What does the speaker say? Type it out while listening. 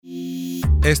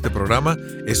Este programa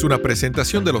es una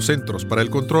presentación de los Centros para el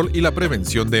Control y la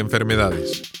Prevención de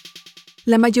Enfermedades.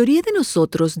 La mayoría de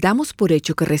nosotros damos por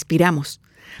hecho que respiramos,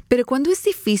 pero cuando es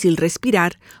difícil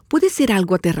respirar, puede ser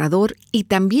algo aterrador y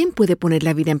también puede poner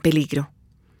la vida en peligro.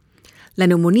 La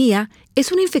neumonía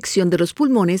es una infección de los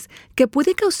pulmones que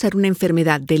puede causar una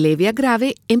enfermedad de leve a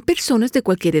grave en personas de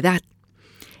cualquier edad.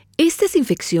 Estas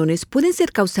infecciones pueden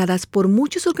ser causadas por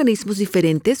muchos organismos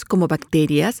diferentes como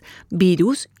bacterias,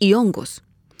 virus y hongos.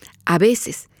 A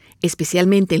veces,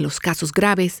 especialmente en los casos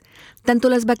graves, tanto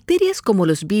las bacterias como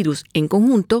los virus en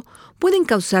conjunto pueden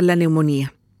causar la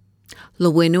neumonía.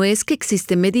 Lo bueno es que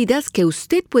existen medidas que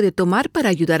usted puede tomar para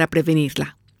ayudar a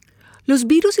prevenirla. Los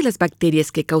virus y las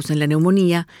bacterias que causan la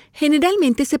neumonía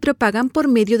generalmente se propagan por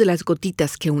medio de las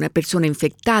gotitas que una persona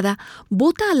infectada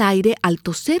bota al aire al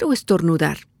toser o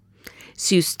estornudar.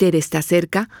 Si usted está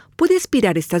cerca, puede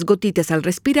aspirar estas gotitas al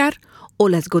respirar o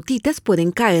las gotitas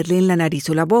pueden caerle en la nariz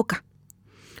o la boca.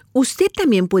 Usted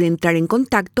también puede entrar en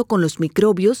contacto con los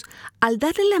microbios al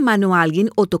darle la mano a alguien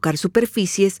o tocar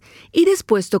superficies y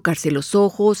después tocarse los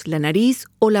ojos, la nariz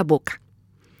o la boca.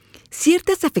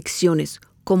 Ciertas afecciones,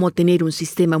 como tener un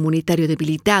sistema inmunitario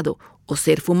debilitado o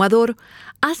ser fumador,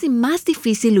 hacen más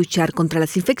difícil luchar contra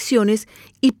las infecciones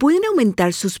y pueden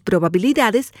aumentar sus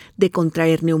probabilidades de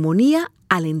contraer neumonía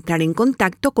al entrar en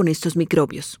contacto con estos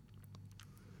microbios.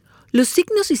 Los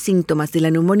signos y síntomas de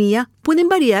la neumonía pueden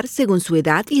variar según su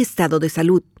edad y estado de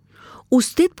salud.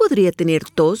 Usted podría tener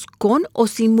tos con o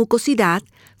sin mucosidad,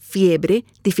 fiebre,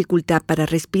 dificultad para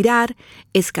respirar,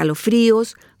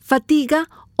 escalofríos, fatiga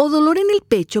o dolor en el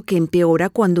pecho que empeora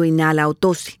cuando inhala o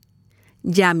tose.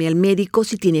 Llame al médico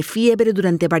si tiene fiebre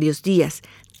durante varios días,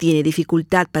 tiene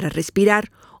dificultad para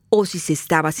respirar o si se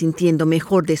estaba sintiendo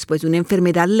mejor después de una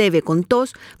enfermedad leve con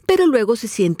tos, pero luego se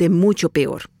siente mucho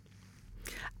peor.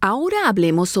 Ahora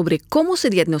hablemos sobre cómo se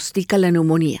diagnostica la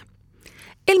neumonía.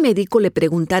 El médico le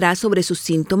preguntará sobre sus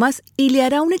síntomas y le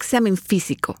hará un examen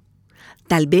físico.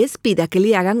 Tal vez pida que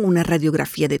le hagan una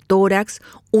radiografía de tórax,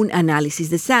 un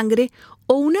análisis de sangre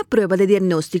o una prueba de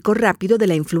diagnóstico rápido de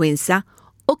la influenza,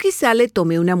 o quizá le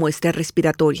tome una muestra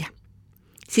respiratoria.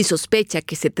 Si sospecha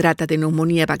que se trata de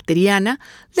neumonía bacteriana,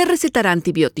 le recetará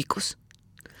antibióticos.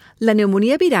 La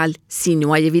neumonía viral, si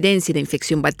no hay evidencia de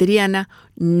infección bacteriana,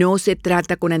 no se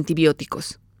trata con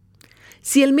antibióticos.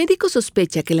 Si el médico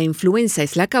sospecha que la influenza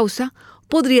es la causa,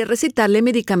 podría recetarle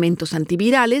medicamentos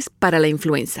antivirales para la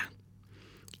influenza.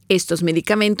 Estos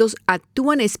medicamentos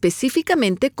actúan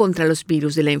específicamente contra los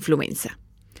virus de la influenza.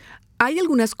 Hay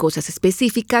algunas cosas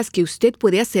específicas que usted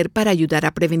puede hacer para ayudar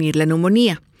a prevenir la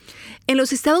neumonía. En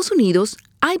los Estados Unidos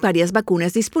hay varias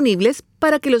vacunas disponibles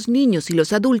para que los niños y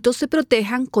los adultos se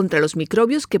protejan contra los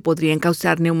microbios que podrían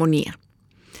causar neumonía.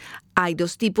 Hay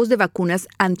 2 tipos de vacunas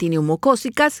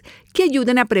antineumocócicas que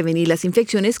ayudan a prevenir las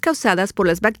infecciones causadas por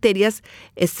las bacterias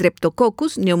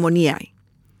Streptococcus pneumoniae.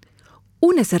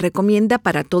 Una se recomienda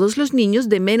para todos los niños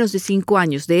de menos de 5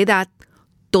 años de edad,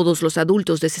 todos los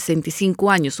adultos de 65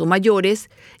 años o mayores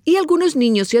y algunos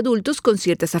niños y adultos con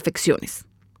ciertas afecciones.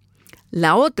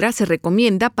 La otra se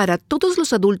recomienda para todos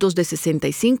los adultos de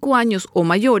 65 años o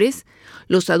mayores,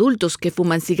 los adultos que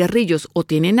fuman cigarrillos o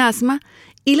tienen asma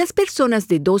y las personas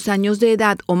de 2 años de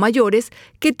edad o mayores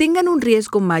que tengan un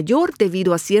riesgo mayor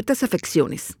debido a ciertas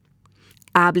afecciones.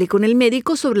 Hable con el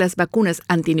médico sobre las vacunas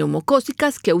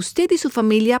antineumocócicas que usted y su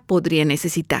familia podrían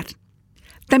necesitar.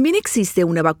 También existe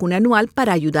una vacuna anual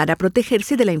para ayudar a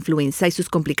protegerse de la influenza y sus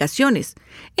complicaciones,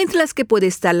 entre las que puede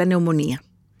estar la neumonía.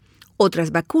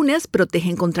 Otras vacunas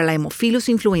protegen contra la Haemophilus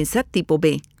influenza tipo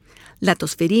B, la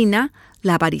tosferina,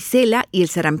 la varicela y el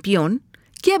sarampión,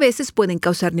 que a veces pueden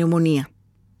causar neumonía.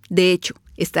 De hecho,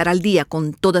 estar al día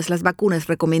con todas las vacunas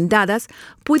recomendadas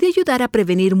puede ayudar a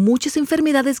prevenir muchas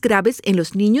enfermedades graves en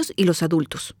los niños y los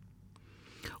adultos.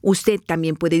 Usted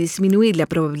también puede disminuir la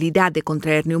probabilidad de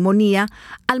contraer neumonía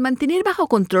al mantener bajo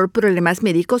control problemas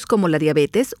médicos como la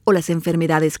diabetes o las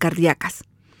enfermedades cardíacas.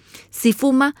 Si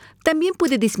fuma, también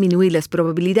puede disminuir las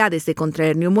probabilidades de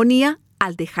contraer neumonía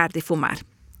al dejar de fumar.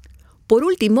 Por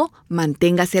último,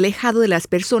 manténgase alejado de las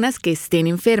personas que estén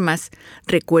enfermas.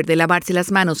 Recuerde lavarse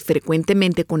las manos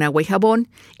frecuentemente con agua y jabón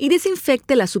y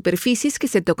desinfecte las superficies que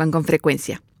se tocan con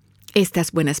frecuencia.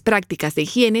 Estas buenas prácticas de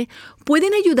higiene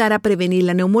pueden ayudar a prevenir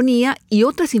la neumonía y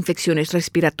otras infecciones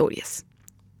respiratorias.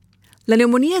 La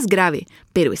neumonía es grave,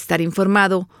 pero estar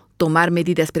informado, tomar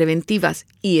medidas preventivas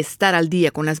y estar al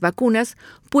día con las vacunas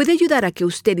puede ayudar a que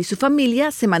usted y su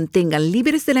familia se mantengan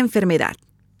libres de la enfermedad.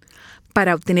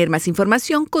 Para obtener más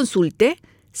información, consulte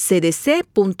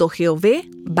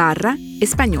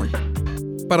cdc.gov/español.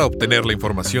 Para obtener la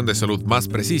información de salud más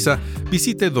precisa,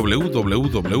 visite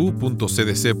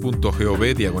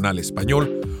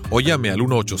www.cdc.gov/español o llame al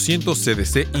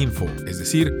 1-800-CDC-INFO, es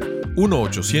decir,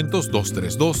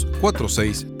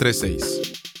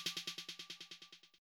 1-800-232-4636.